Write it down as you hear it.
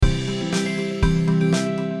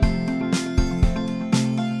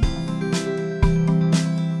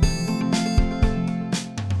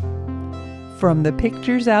From the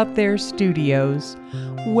Pictures Out There studios,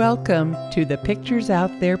 welcome to the Pictures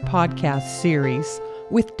Out There podcast series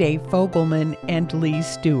with Dave Fogelman and Lee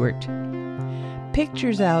Stewart.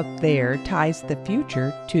 Pictures Out There ties the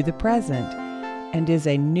future to the present and is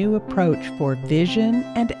a new approach for vision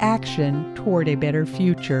and action toward a better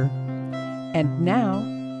future. And now,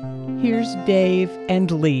 here's Dave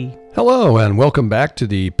and Lee. Hello, and welcome back to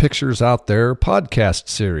the Pictures Out There podcast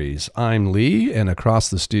series. I'm Lee, and across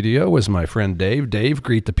the studio is my friend Dave. Dave,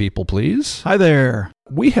 greet the people, please. Hi there.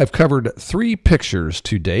 We have covered 3 pictures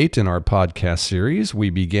to date in our podcast series.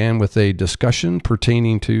 We began with a discussion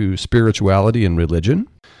pertaining to spirituality and religion.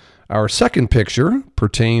 Our second picture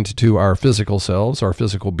pertained to our physical selves, our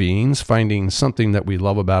physical beings, finding something that we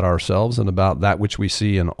love about ourselves and about that which we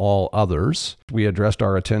see in all others. We addressed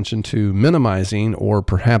our attention to minimizing or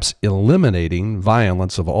perhaps eliminating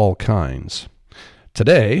violence of all kinds.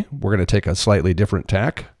 Today, we're going to take a slightly different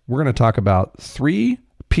tack. We're going to talk about 3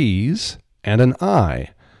 P's and an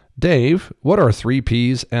I. Dave, what are 3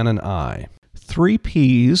 P's and an I? 3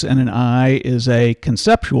 P's and an I is a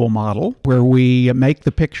conceptual model where we make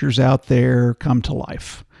the pictures out there come to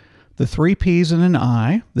life. The 3 P's and an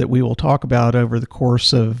I that we will talk about over the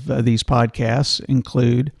course of these podcasts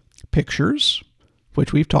include pictures,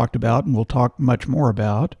 which we've talked about and we'll talk much more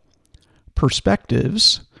about,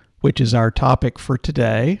 perspectives, which is our topic for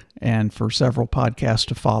today and for several podcasts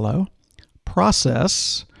to follow,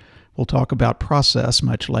 process, we'll talk about process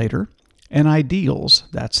much later, and ideals,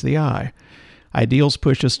 that's the I. Ideals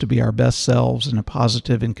push us to be our best selves in a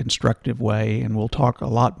positive and constructive way, and we'll talk a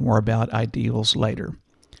lot more about ideals later.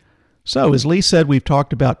 So, as Lee said, we've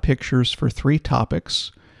talked about pictures for 3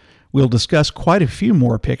 topics. We'll discuss quite a few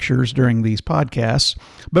more pictures during these podcasts,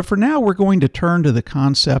 but for now we're going to turn to the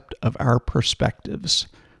concept of our perspectives,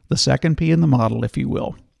 the second P in the model, if you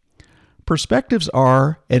will. Perspectives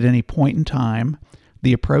are, at any point in time,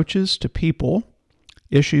 the approaches to people,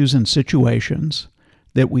 issues, and situations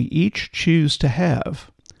that we each choose to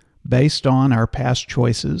have based on our past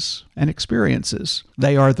choices and experiences.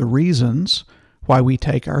 They are the reasons why we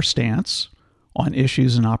take our stance on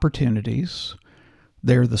issues and opportunities.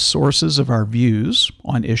 They're the sources of our views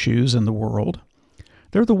on issues in the world.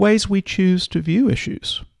 They're the ways we choose to view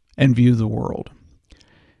issues and view the world.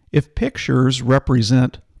 If pictures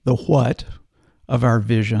represent the what of our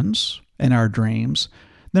visions and our dreams,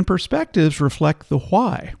 then perspectives reflect the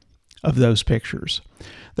why of those pictures.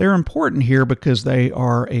 They're important here because they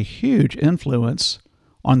are a huge influence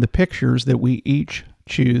on the pictures that we each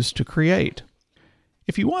choose to create.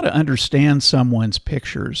 If you want to understand someone's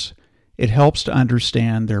pictures, it helps to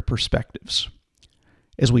understand their perspectives.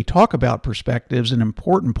 As we talk about perspectives, an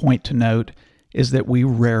important point to note is that we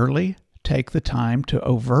rarely take the time to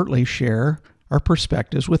overtly share our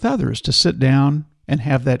perspectives with others, to sit down and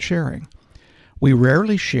have that sharing. We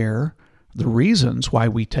rarely share the reasons why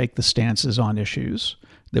we take the stances on issues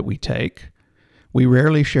that we take. We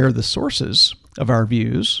rarely share the sources of our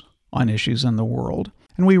views on issues in the world,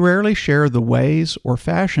 and we rarely share the ways or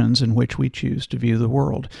fashions in which we choose to view the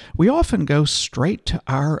world. We often go straight to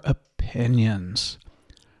our opinions,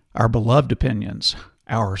 our beloved opinions,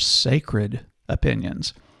 our sacred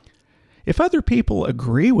opinions. If other people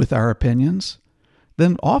agree with our opinions,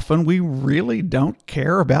 then often we really don't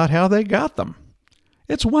care about how they got them.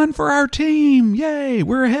 It's one for our team. Yay,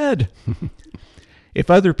 we're ahead. If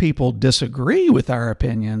other people disagree with our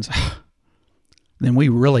opinions, then we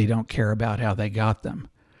really don't care about how they got them.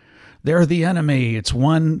 They're the enemy. It's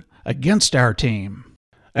one against our team.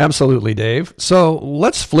 Absolutely, Dave. So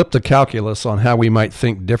let's flip the calculus on how we might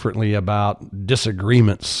think differently about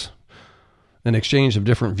disagreements, an exchange of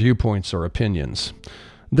different viewpoints or opinions.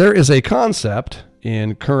 There is a concept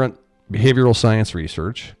in current behavioral science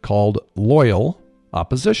research called loyal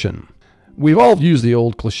opposition. We've all used the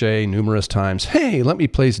old cliche numerous times, hey, let me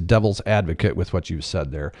play devil's advocate with what you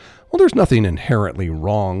said there. Well, there's nothing inherently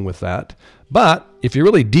wrong with that. But if you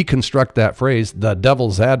really deconstruct that phrase, the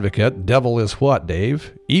devil's advocate, devil is what,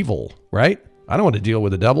 Dave? Evil, right? I don't want to deal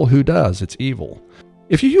with the devil. Who does? It's evil.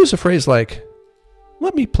 If you use a phrase like,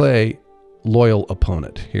 let me play loyal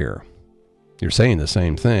opponent here, you're saying the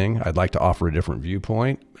same thing. I'd like to offer a different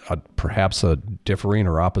viewpoint, perhaps a differing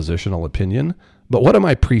or oppositional opinion. But what am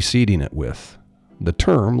I preceding it with? The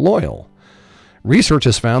term loyal. Research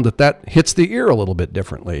has found that hits the ear a little bit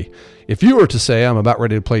differently. If you were to say, I'm about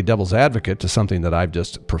ready to play devil's advocate to something that I've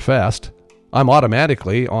just professed, I'm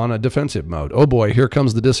automatically on a defensive mode. Oh boy, here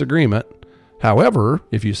comes the disagreement. However,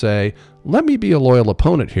 if you say, let me be a loyal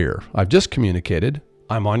opponent here, I've just communicated,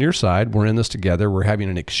 I'm on your side, we're in this together, we're having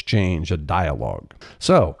an exchange, a dialogue.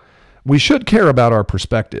 So, we should care about our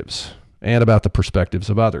perspectives and about the perspectives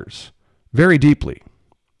of others. very deeply.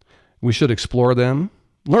 We should explore them,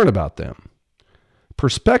 learn about them.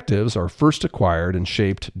 Perspectives are first acquired and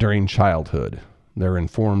shaped during childhood. They're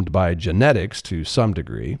informed by genetics to some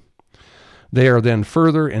degree. They are then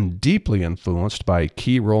further and deeply influenced by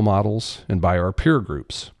key role models and by our peer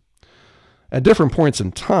groups. At different points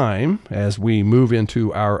in time, as we move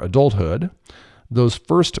into our adulthood, those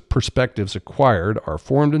first perspectives acquired are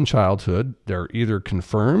formed in childhood. They're either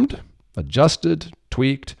confirmed, adjusted,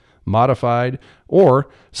 tweaked, modified, or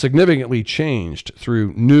significantly changed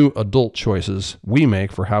through new adult choices we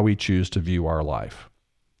make for how we choose to view our life,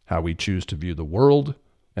 how we choose to view the world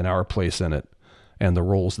and our place in it, and the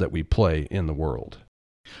roles that we play in the world.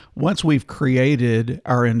 Once we've created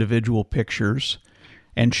our individual pictures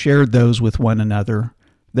and shared those with one another,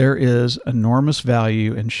 there is enormous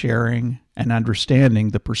value in sharing and understanding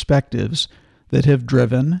the perspectives that have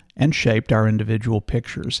driven and shaped our individual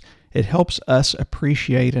pictures. It helps us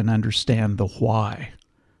appreciate and understand the why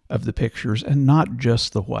of the pictures and not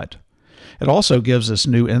just the what. It also gives us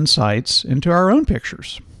new insights into our own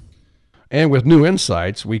pictures. And with new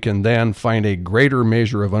insights, we can then find a greater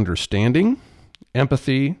measure of understanding,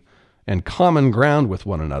 empathy, and common ground with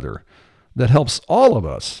one another that helps all of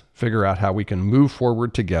us figure out how we can move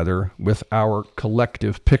forward together with our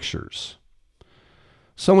collective pictures.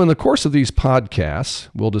 So in the course of these podcasts,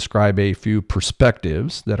 we'll describe a few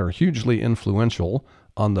perspectives that are hugely influential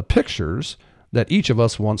on the pictures that each of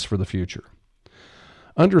us wants for the future.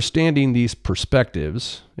 Understanding these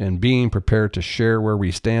perspectives and being prepared to share where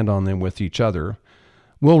we stand on them with each other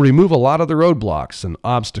will remove a lot of the roadblocks and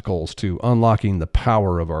obstacles to unlocking the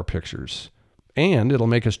power of our pictures. And it'll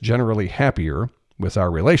make us generally happier with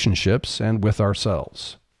our relationships and with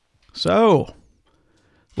ourselves. So,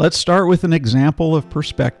 let's start with an example of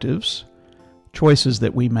perspectives, choices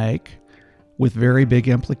that we make with very big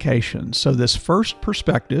implications. So this first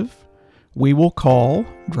perspective we will call,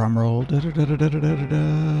 drumroll,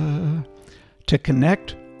 to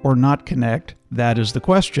connect or not connect, that is the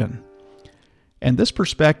question. And this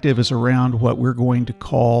perspective is around what we're going to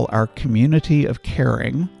call our community of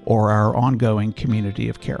caring, or our ongoing community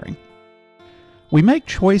of caring. We make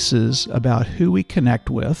choices about who we connect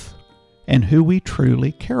with and who we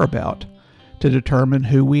truly care about to determine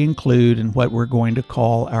who we include in what we're going to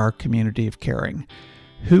call our community of caring,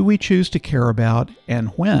 who we choose to care about, and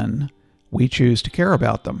when we choose to care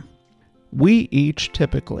about them. We each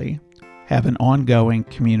typically have an ongoing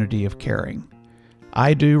community of caring.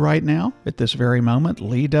 I do right now, at this very moment.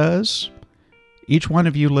 Lee does. Each one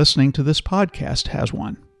of you listening to this podcast has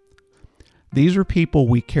one. These are people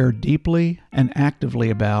we care deeply and actively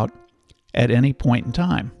about at any point in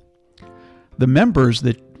time. The members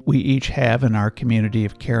that we each have in our community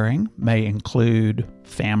of caring may include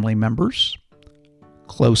family members,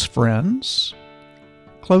 close friends,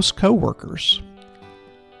 close coworkers,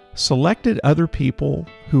 selected other people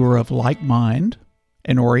who are of like mind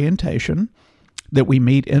and orientation that we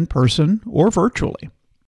meet in person or virtually.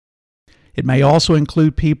 It may also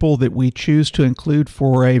include people that we choose to include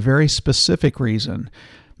for a very specific reason.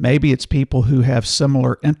 Maybe it's people who have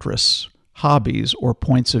similar interests, hobbies, or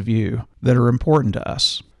points of view that are important to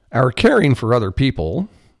us. Our caring for other people,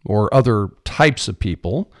 or other types of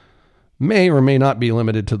people, may or may not be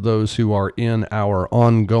limited to those who are in our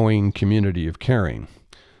ongoing community of caring.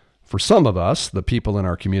 For some of us, the people in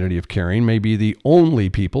our community of caring may be the only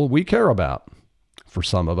people we care about. For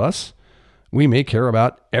some of us, we may care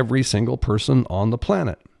about every single person on the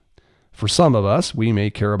planet. For some of us, we may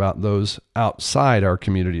care about those outside our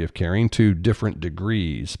community of caring to different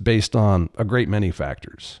degrees based on a great many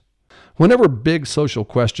factors. Whenever big social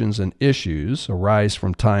questions and issues arise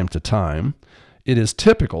from time to time, it is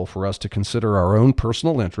typical for us to consider our own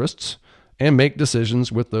personal interests and make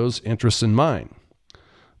decisions with those interests in mind.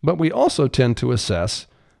 But we also tend to assess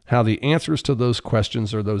how the answers to those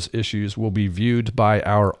questions or those issues will be viewed by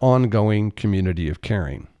our ongoing community of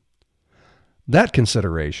caring. That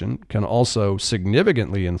consideration can also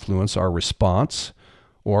significantly influence our response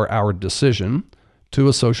or our decision to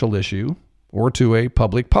a social issue or to a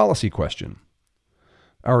public policy question.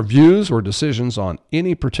 Our views or decisions on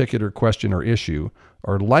any particular question or issue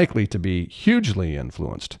are likely to be hugely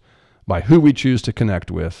influenced by who we choose to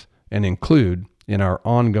connect with and include in our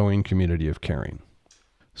ongoing community of caring.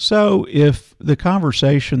 So if the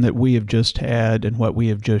conversation that we have just had and what we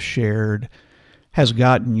have just shared has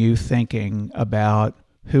gotten you thinking about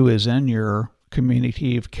who is in your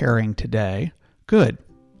community of caring today, good.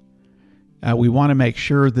 We want to make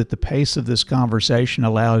sure that the pace of this conversation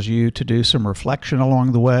allows you to do some reflection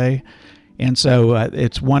along the way. And so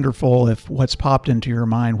it's wonderful if what's popped into your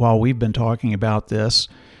mind while we've been talking about this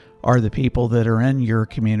are the people that are in your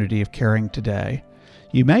community of caring today.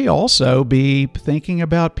 You may also be thinking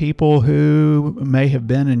about people who may have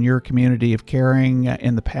been in your community of caring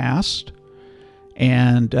in the past,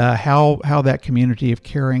 and how that community of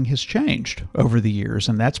caring has changed over the years.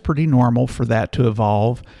 And that's pretty normal for that to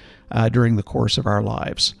evolve during the course of our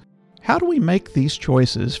lives. How do we make these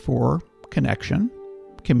choices for connection,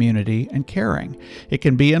 community, and caring? It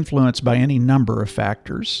can be influenced by any number of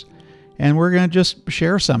factors. And we're going to just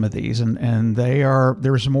share some of these, and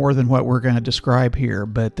there's more than what we're going to describe here,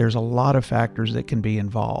 but there's a lot of factors that can be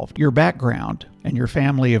involved. Your background and your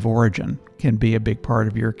family of origin can be a big part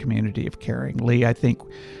of your community of caring. Lee, I think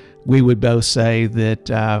we would both say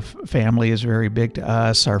that family is very big to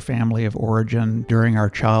us. Our family of origin during our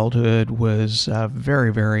childhood was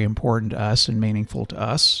very, very important to us and meaningful to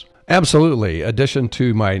us. Absolutely. Addition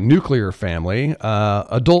to my nuclear family,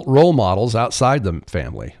 adult role models outside the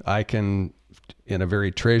family. I can, in a very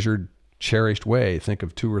treasured, cherished way, think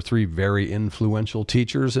of 2 or 3 very influential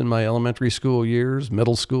teachers in my elementary school years,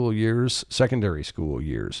 middle school years, secondary school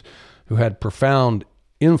years, who had profound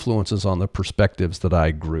influences on the perspectives that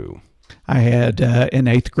I grew. I had an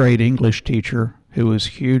 8th grade English teacher who was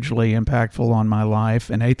hugely impactful on my life,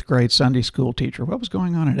 an 8th grade Sunday school teacher. What was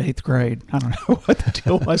going on in 8th grade? I don't know what the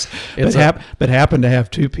deal was, but happened to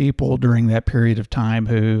have 2 people during that period of time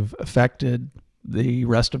who've affected the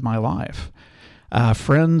rest of my life.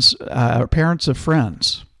 Friends, parents of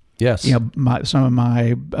friends. Yes. Some of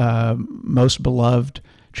my most beloved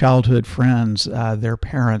childhood friends, their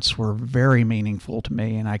parents were very meaningful to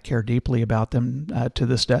me, and I care deeply about them to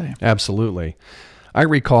this day. Absolutely. I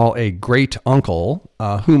recall a great uncle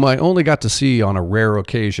whom I only got to see on a rare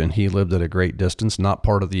occasion. He lived at a great distance, not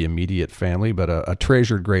part of the immediate family, but a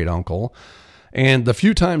treasured great uncle. And the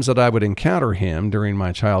few times that I would encounter him during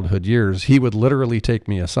my childhood years, he would literally take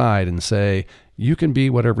me aside and say, "You can be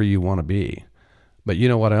whatever you want to be." But you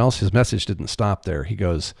know what else? His message didn't stop there. He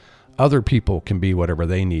goes, "Other people can be whatever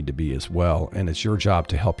they need to be as well, and it's your job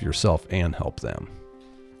to help yourself and help them."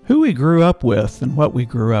 Who we grew up with and what we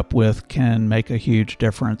grew up with can make a huge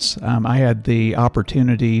difference. I had the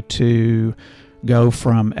opportunity to go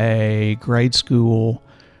from a grade school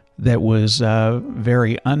that was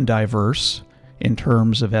very undiverse in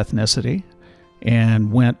terms of ethnicity,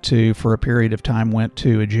 and for a period of time, went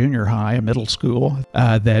to a junior high, a middle school,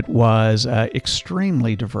 that was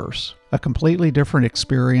extremely diverse, a completely different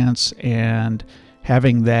experience, and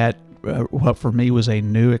having that what for me was a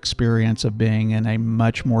new experience of being in a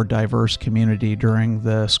much more diverse community during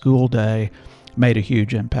the school day made a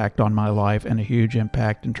huge impact on my life and a huge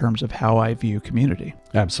impact in terms of how I view community.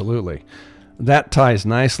 Absolutely. That ties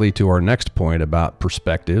nicely to our next point about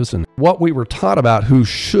perspectives and what we were taught about who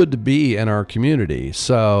should be in our community.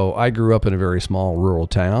 So I grew up in a very small rural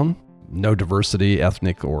town, no diversity,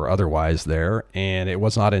 ethnic or otherwise there. And it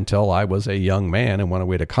was not until I was a young man and went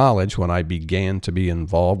away to college when I began to be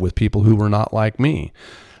involved with people who were not like me.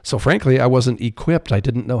 So frankly, I wasn't equipped. I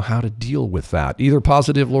didn't know how to deal with that, either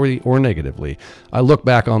positively or negatively. I look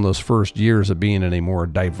back on those first years of being in a more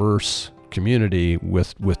diverse community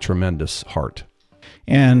with tremendous heart.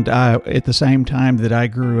 And at the same time that I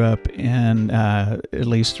grew up in, at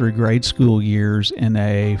least through grade school years, in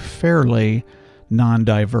a fairly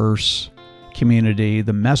non-diverse community,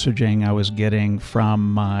 the messaging I was getting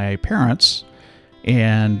from my parents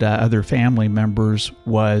and other family members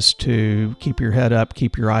was to keep your head up,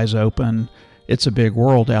 keep your eyes open. It's a big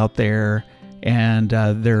world out there, and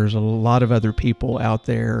there's a lot of other people out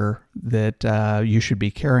there that you should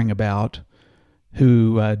be caring about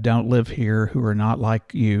who don't live here, who are not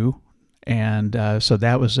like you. And so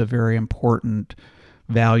that was a very important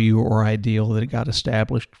value or ideal that got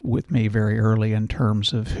established with me very early in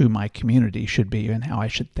terms of who my community should be and how I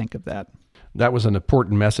should think of that. That was an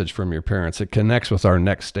important message from your parents. It connects with our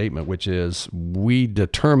next statement, which is we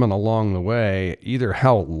determine along the way either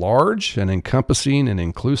how large and encompassing and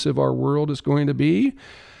inclusive our world is going to be,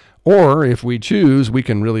 or if we choose, we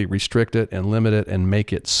can really restrict it and limit it and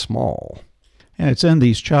make it small. And it's in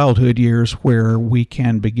these childhood years where we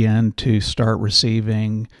can begin to start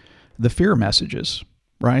receiving the fear messages,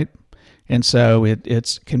 right? And so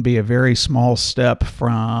it can be a very small step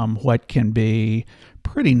from what can be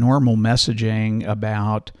pretty normal messaging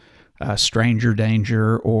about stranger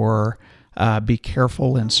danger or be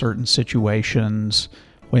careful in certain situations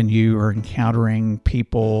when you are encountering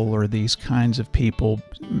people or these kinds of people.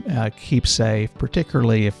 Keep safe,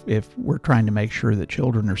 particularly if we're trying to make sure that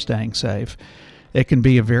children are staying safe. It can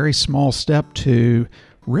be a very small step to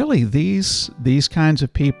really these kinds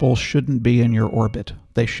of people shouldn't be in your orbit.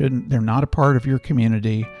 They're not a part of your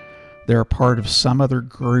community. They're a part of some other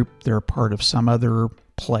group. They're a part of some other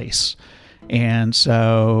place. And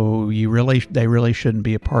so they really shouldn't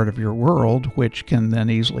be a part of your world, which can then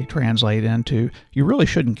easily translate into you really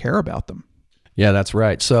shouldn't care about them. Yeah, that's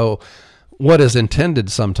right. So what is intended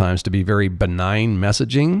sometimes to be very benign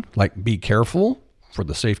messaging, like be careful for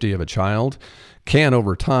the safety of a child, can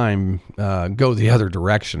over time go the other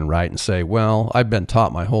direction, right? And say, well, I've been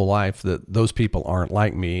taught my whole life that those people aren't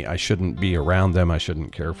like me. I shouldn't be around them. I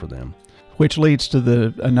shouldn't care for them. Which leads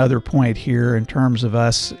to another point here in terms of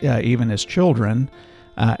us, even as children,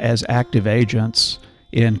 as active agents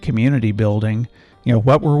in community building.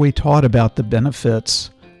 What were we taught about the benefits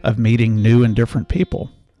of meeting new and different people?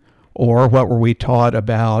 Or what were we taught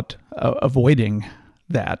about avoiding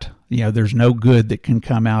that? There's no good that can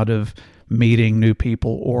come out of meeting new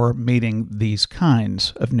people or meeting these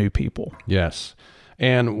kinds of new people. Yes.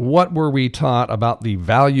 And what were we taught about the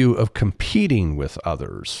value of competing with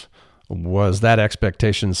others? Was that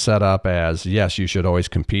expectation set up as, yes, you should always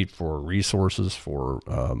compete for resources, for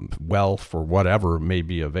wealth, for whatever may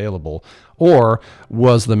be available? Or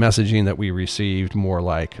was the messaging that we received more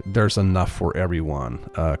like, there's enough for everyone?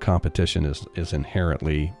 Competition is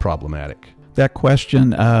inherently problematic. That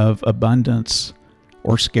question of abundance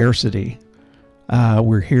or scarcity,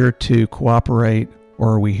 we're here to cooperate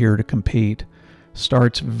or are we here to compete,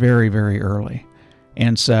 starts very, very early.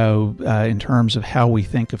 And so in terms of how we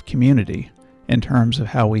think of community, in terms of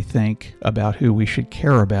how we think about who we should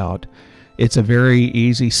care about, it's a very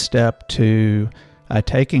easy step to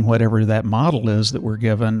taking whatever that model is that we're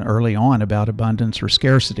given early on about abundance or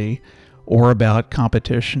scarcity, or about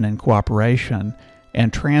competition and cooperation,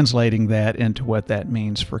 and translating that into what that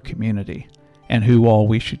means for community and who all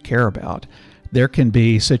we should care about. There can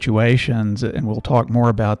be situations, and we'll talk more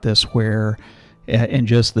about this, where in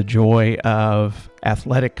just the joy of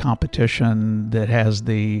athletic competition that has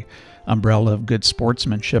the umbrella of good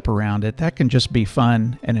sportsmanship around it, that can just be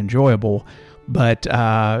fun and enjoyable. But,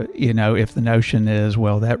 if the notion is,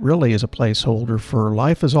 well, that really is a placeholder for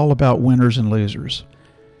life is all about winners and losers.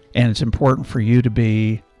 And it's important for you to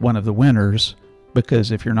be one of the winners,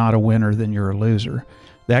 because if you're not a winner, then you're a loser.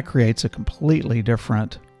 That creates a completely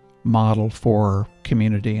different model for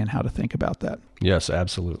community and how to think about that. Yes,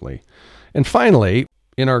 absolutely. And finally,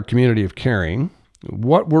 in our community of caring,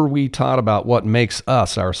 what were we taught about what makes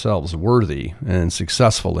us ourselves worthy and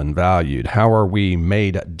successful and valued? How are we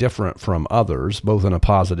made different from others, both in a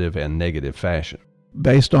positive and negative fashion?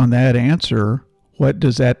 Based on that answer, what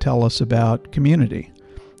does that tell us about community?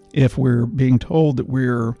 If we're being told that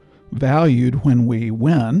we're valued when we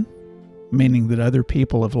win, meaning that other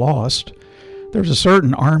people have lost, there's a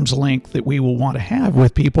certain arm's length that we will want to have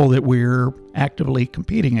with people that we're actively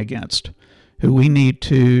competing against, who we need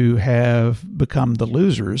to have become the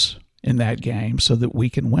losers in that game so that we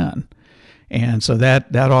can win. And so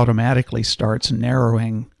that automatically starts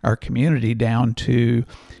narrowing our community down to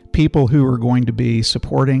people who are going to be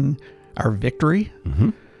supporting our victory,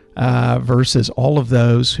 versus all of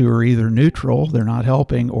those who are either neutral, they're not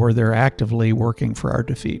helping, or they're actively working for our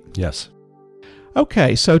defeat. Yes.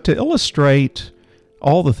 Okay, so to illustrate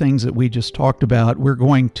all the things that we just talked about, we're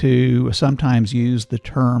going to sometimes use the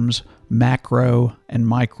terms macro and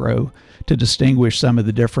micro to distinguish some of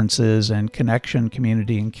the differences in connection,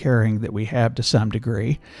 community, and caring that we have to some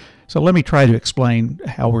degree. So let me try to explain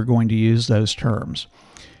how we're going to use those terms.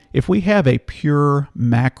 If we have a pure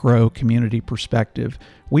macro community perspective,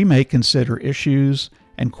 we may consider issues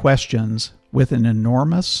and questions with an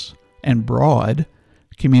enormous and broad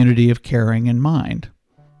community of caring in mind.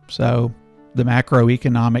 So the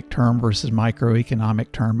macroeconomic term versus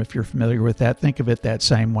microeconomic term, if you're familiar with that, think of it that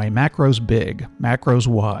same way. Macro's big, macro's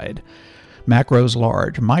wide, macro's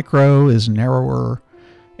large, micro is narrower.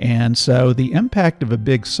 And so the impact of a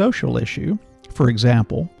big social issue, for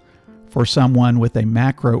example, for someone with a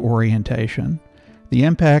macro orientation, the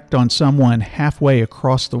impact on someone halfway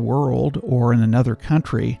across the world or in another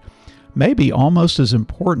country may be almost as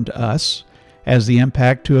important to us as the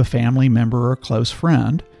impact to a family member or close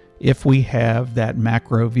friend if we have that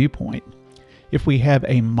macro viewpoint. If we have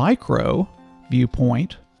a micro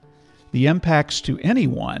viewpoint, the impacts to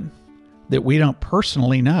anyone that we don't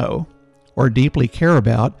personally know or deeply care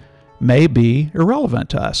about may be irrelevant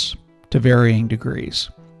to us to varying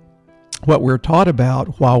degrees. What we're taught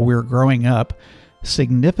about while we're growing up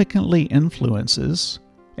significantly influences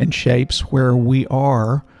and shapes where we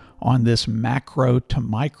are on this macro to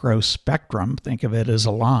micro spectrum, think of it as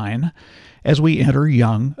a line, as we enter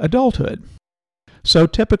young adulthood. So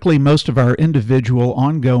typically most of our individual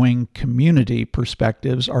ongoing community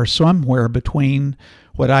perspectives are somewhere between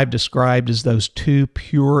what I've described as those two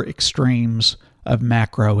pure extremes of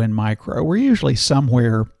macro and micro. We're usually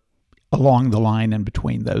somewhere along the line in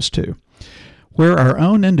between those two. Where our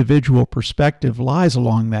own individual perspective lies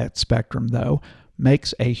along that spectrum, though,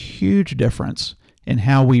 makes a huge difference in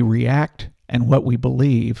how we react and what we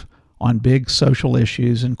believe on big social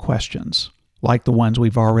issues and questions, like the ones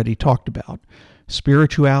we've already talked about: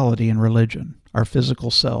 spirituality and religion, our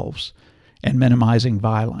physical selves, and minimizing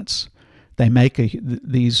violence.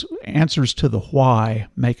 These answers to the why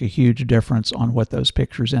make a huge difference on what those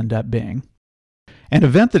pictures end up being. An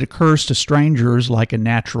event that occurs to strangers, like a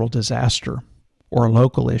natural disaster or a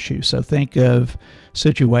local issue. So think of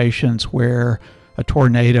situations where a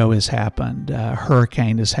tornado has happened, a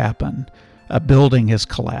hurricane has happened, a building has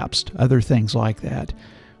collapsed, other things like that,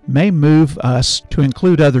 may move us to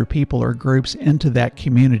include other people or groups into that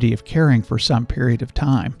community of caring for some period of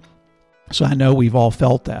time. So I know we've all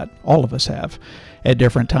felt that. All of us have. At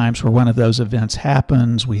different times where one of those events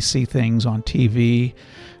happens, we see things on TV,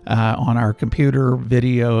 on our computer,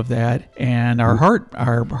 video of that, and our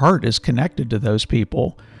heart is connected to those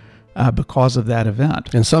people because of that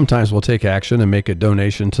event. And sometimes we'll take action and make a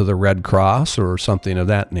donation to the Red Cross or something of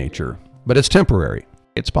that nature. But it's temporary.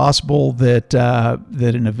 It's possible that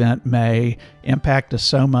an event may impact us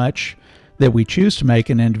so much that we choose to make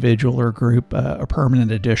an individual or group a permanent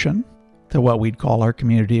addition to what we'd call our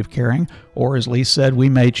community of caring. Or as Lee said, we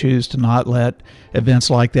may choose to not let events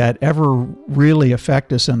like that ever really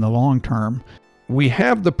affect us in the long term. We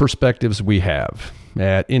have the perspectives we have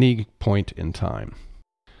at any point in time.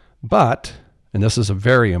 But, and this is a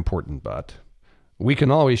very important but, we can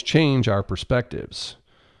always change our perspectives.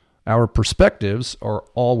 Our perspectives are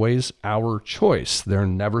always our choice. They're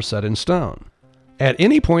never set in stone. At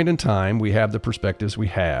any point in time, we have the perspectives we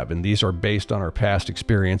have, and these are based on our past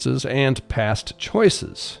experiences and past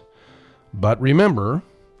choices. But remember,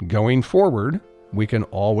 going forward, we can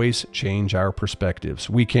always change our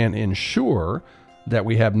perspectives. We can ensure that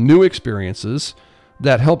we have new experiences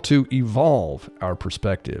that help to evolve our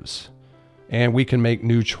perspectives, and we can make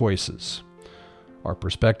new choices. Our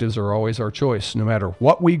perspectives are always our choice, no matter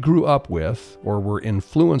what we grew up with or were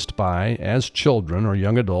influenced by as children or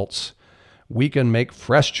young adults. We can make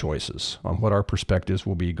fresh choices on what our perspectives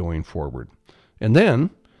will be going forward. And then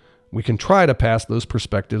we can try to pass those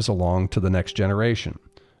perspectives along to the next generation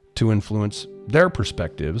to influence their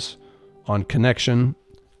perspectives on connection,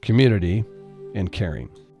 community, and caring.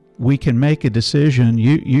 We can make a decision.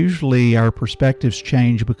 Usually our perspectives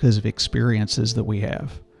change because of experiences that we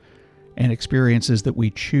have and experiences that we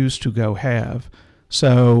choose to go have.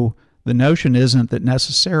 So the notion isn't that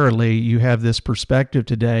necessarily you have this perspective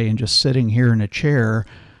today and just sitting here in a chair,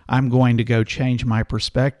 I'm going to go change my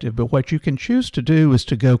perspective. But what you can choose to do is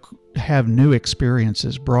to go have new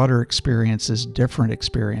experiences, broader experiences, different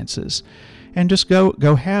experiences, and just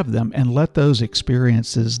go have them and let those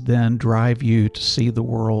experiences then drive you to see the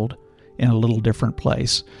world in a little different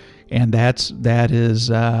place. And that is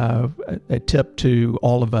a tip to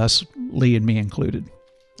all of us, Lee and me included.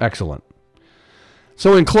 Excellent.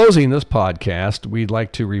 So in closing this podcast, we'd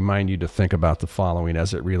like to remind you to think about the following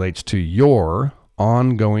as it relates to your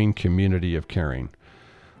ongoing community of caring.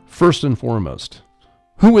 First and foremost,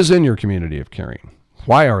 who is in your community of caring?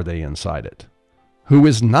 Why are they inside it? Who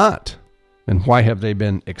is not? And why have they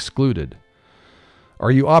been excluded?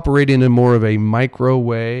 Are you operating in more of a micro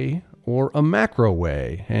way or a macro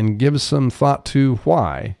way? And give some thought to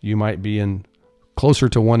why you might be in closer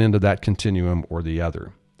to one end of that continuum or the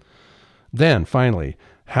other. Then, finally,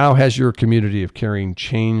 how has your community of caring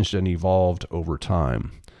changed and evolved over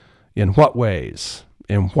time? In what ways?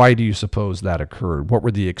 And why do you suppose that occurred? What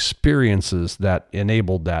were the experiences that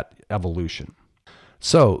enabled that evolution?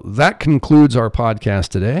 So that concludes our podcast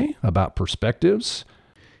today about perspectives.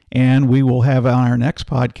 And we will have on our next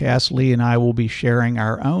podcast, Lee and I will be sharing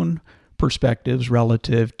our own perspectives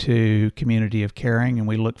relative to community of caring, and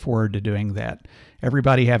we look forward to doing that.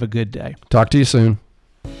 Everybody have a good day. Talk to you soon.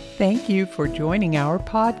 Thank you for joining our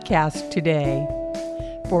podcast today.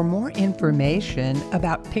 For more information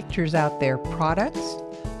about Pictures Out There products,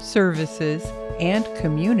 services, and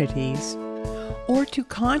communities, or to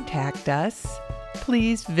contact us,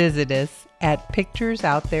 please visit us at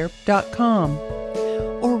picturesouthere.com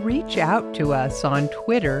or reach out to us on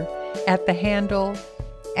Twitter at the handle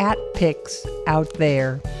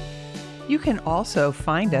 @PicsOutThere. You can also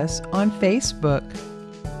find us on Facebook.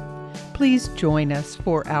 Please join us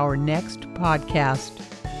for our next podcast.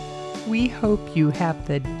 We hope you have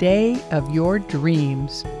the day of your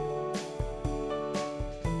dreams.